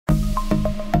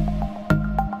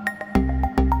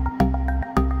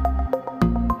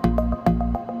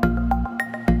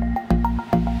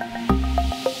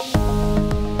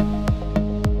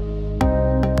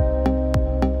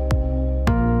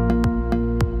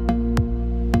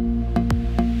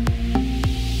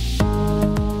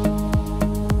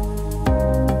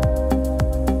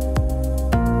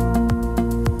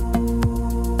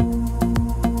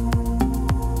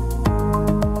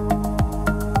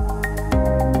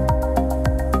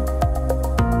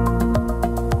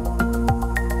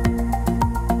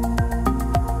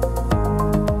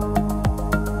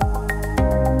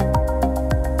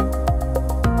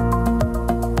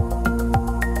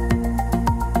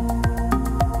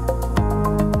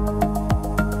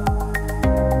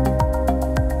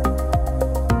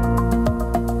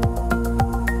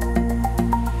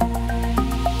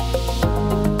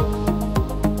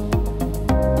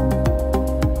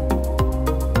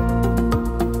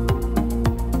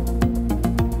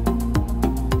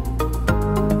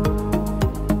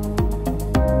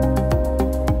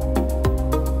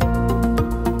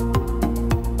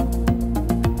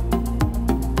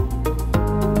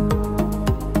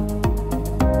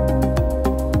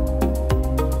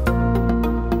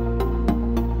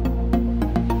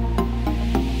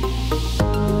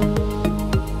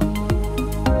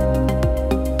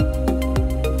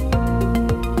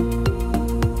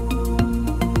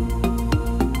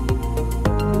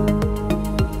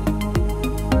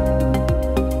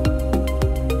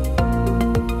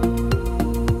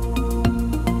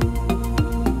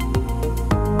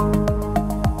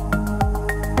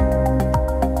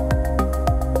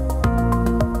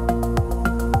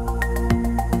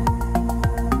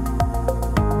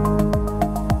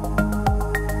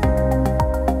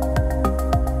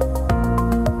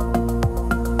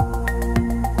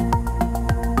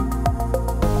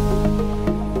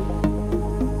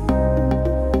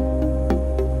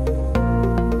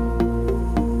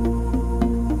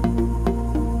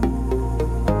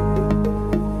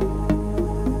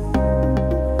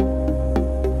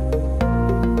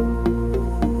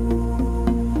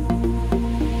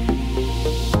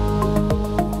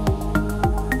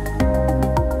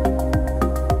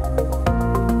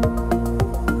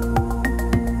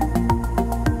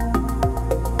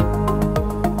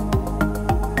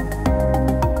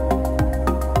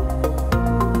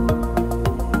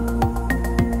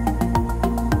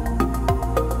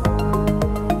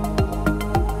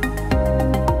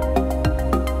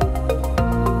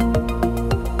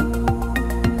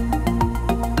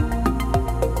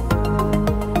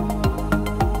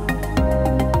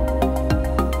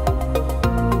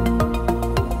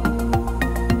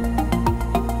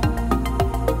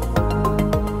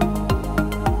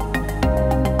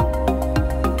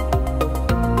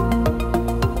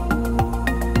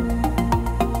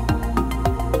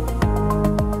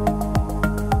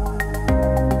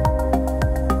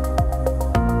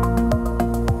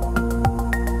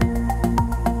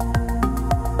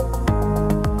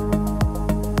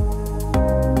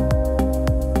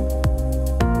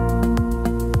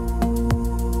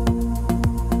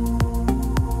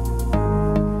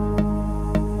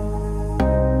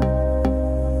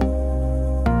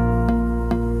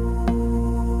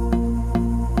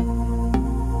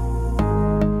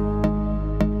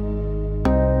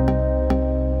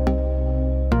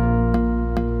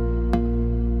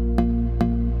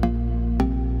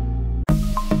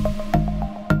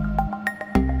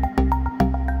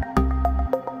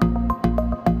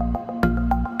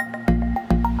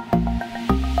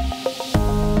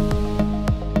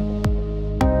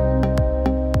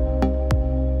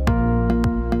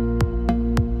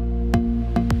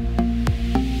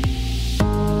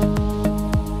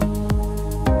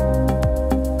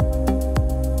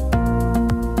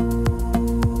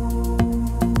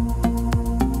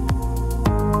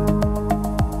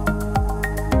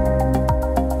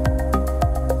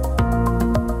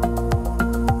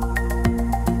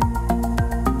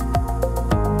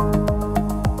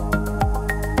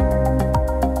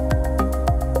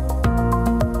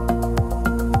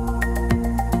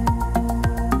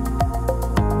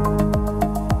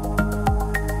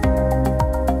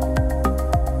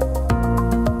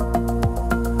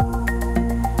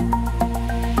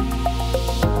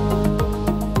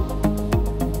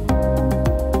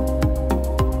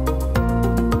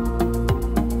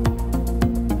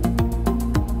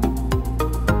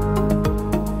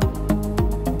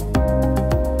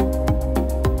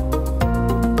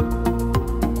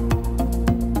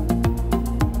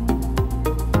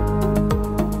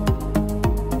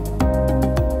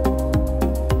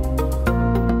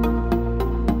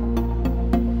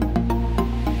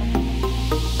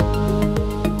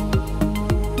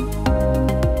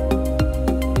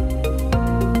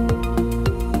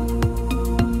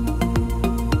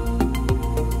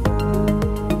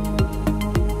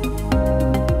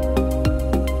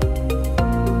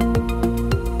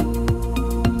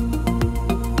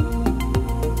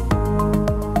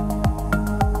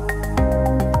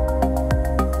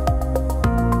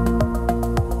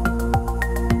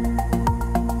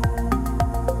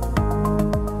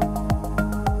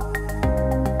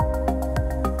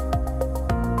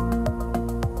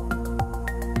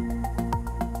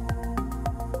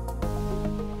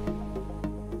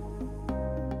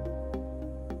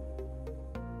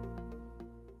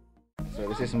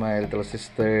is my little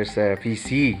sister's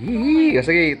PC. Yee! O,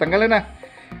 sige, tanggalan na.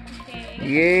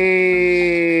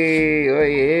 Yay! Oh,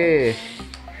 yeah.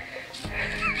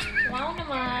 Wow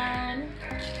naman.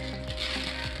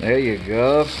 There you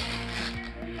go.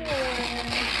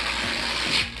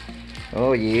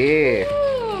 Oh, yeah.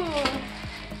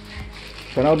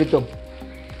 Sana ulit to. It's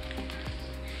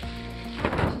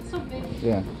so big.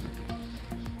 Yeah.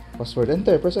 Password.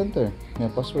 Enter. Press enter. Yeah,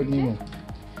 password nimo.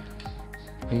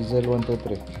 Hazel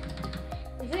 123.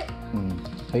 Is it?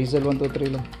 Hazel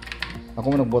 123 lang.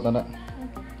 Ako mo nagbuhat na.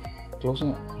 Close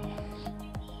na.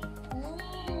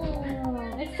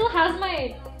 It still has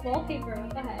my wallpaper.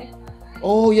 What the heck?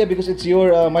 Oh yeah, because it's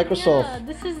your Microsoft. Yeah,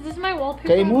 this is my wallpaper.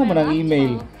 Kaya mo on my man ang laptop.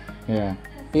 email. Yeah.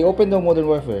 I-open daw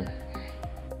Modern Warfare.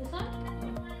 This one?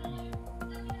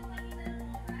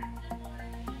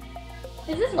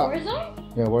 Is this Warzone?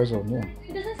 Yeah, Warzone. Yeah.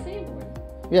 It doesn't say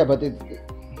Warzone. Yeah, but you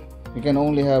can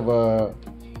only have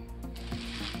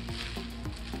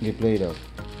gameplay though.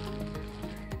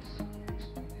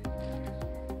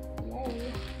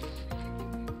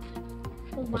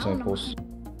 What's my post?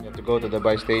 You have to go to the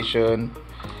buy station.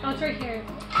 Oh, it's right here.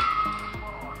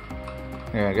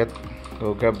 Yeah,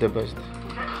 go grab the best.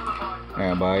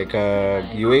 Yeah, buy ka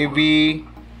UAV.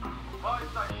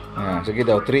 Yeah, sige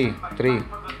daw 3.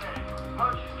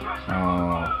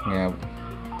 Oh, yeah.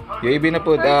 UAV na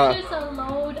po. Purchase a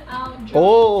loadout drop.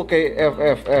 Oh, okay.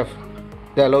 F.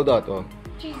 The loadout. Oh.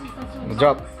 Jesus, that's so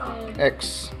Drop expensive.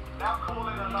 X.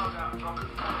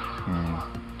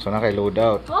 So na kay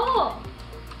loadout. Oh!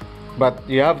 But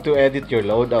you have to edit your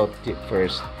loadout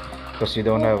first because you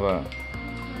don't have a.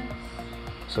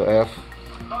 So F.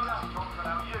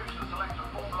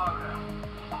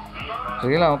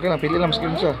 Sige lang, okay lang. Pili lang mas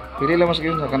kinsa.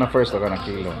 Kana first o kana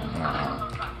kilo.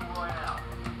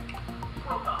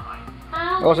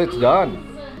 Oh, so it's done.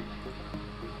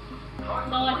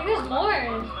 No, I think there's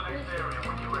more.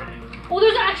 Oh,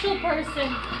 there's an actual person.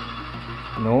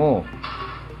 No.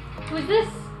 Who is this?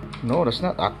 No, that's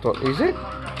not actual. Is it?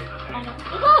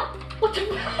 Oh, what the?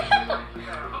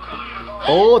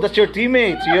 Oh, that's your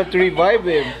teammate. So you have to revive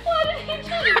him. Why did he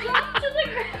just drop to the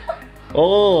ground?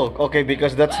 Oh, okay,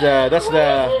 because that's the What is his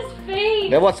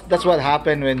face? that's what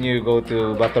happened when you go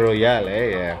to Battle Royale, eh?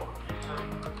 Yeah.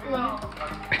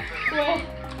 Wait.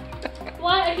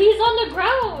 What? He's on the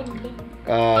ground.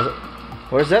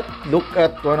 Where's that? Look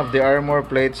at one of the armor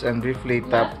plates and briefly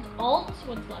tap. Left alt?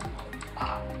 What's left alt?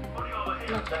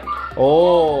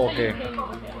 Oh, okay.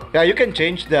 Yeah, you can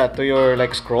change that to your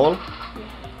like scroll,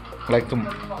 like to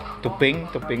ping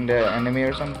the enemy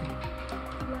or something.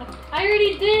 I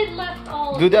already did left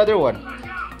alt. Do the other one.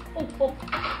 Oh.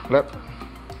 Left.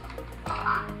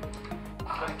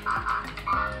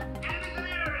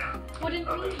 What did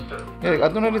he? Yeah,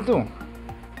 ato na dito.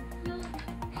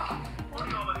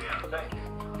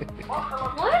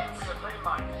 What?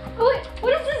 Wait,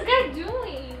 what is this guy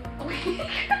doing?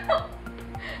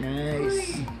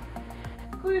 Nice.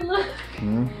 Wait, look.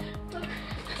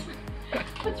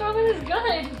 What's wrong with his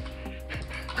gun?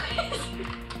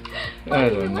 I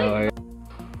don't know.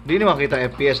 Di ni makita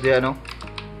FPS di ano?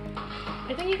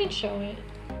 I think you can show it.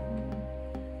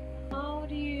 How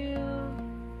do you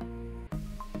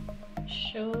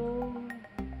show?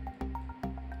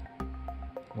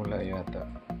 Wala yata.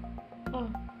 Oh.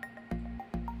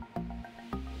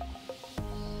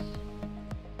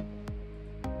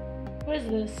 What is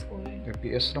this for?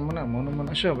 FPS naman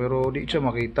na siya pero di siya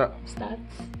makita.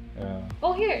 Stats? Yeah.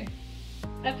 Oh, here.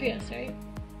 FPS, right?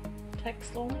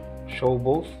 Text only? Show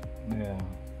both? Yeah.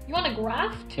 You want a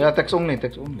graph too? Yeah, text only.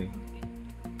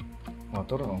 Oh,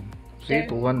 tara. See,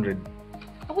 There. 200.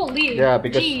 Holy. Yeah,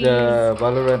 because jeez. the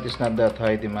Valorant is not that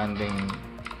high demanding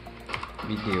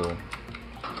video.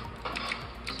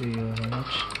 See how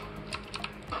much?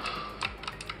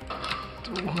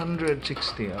 260.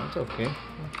 That's okay.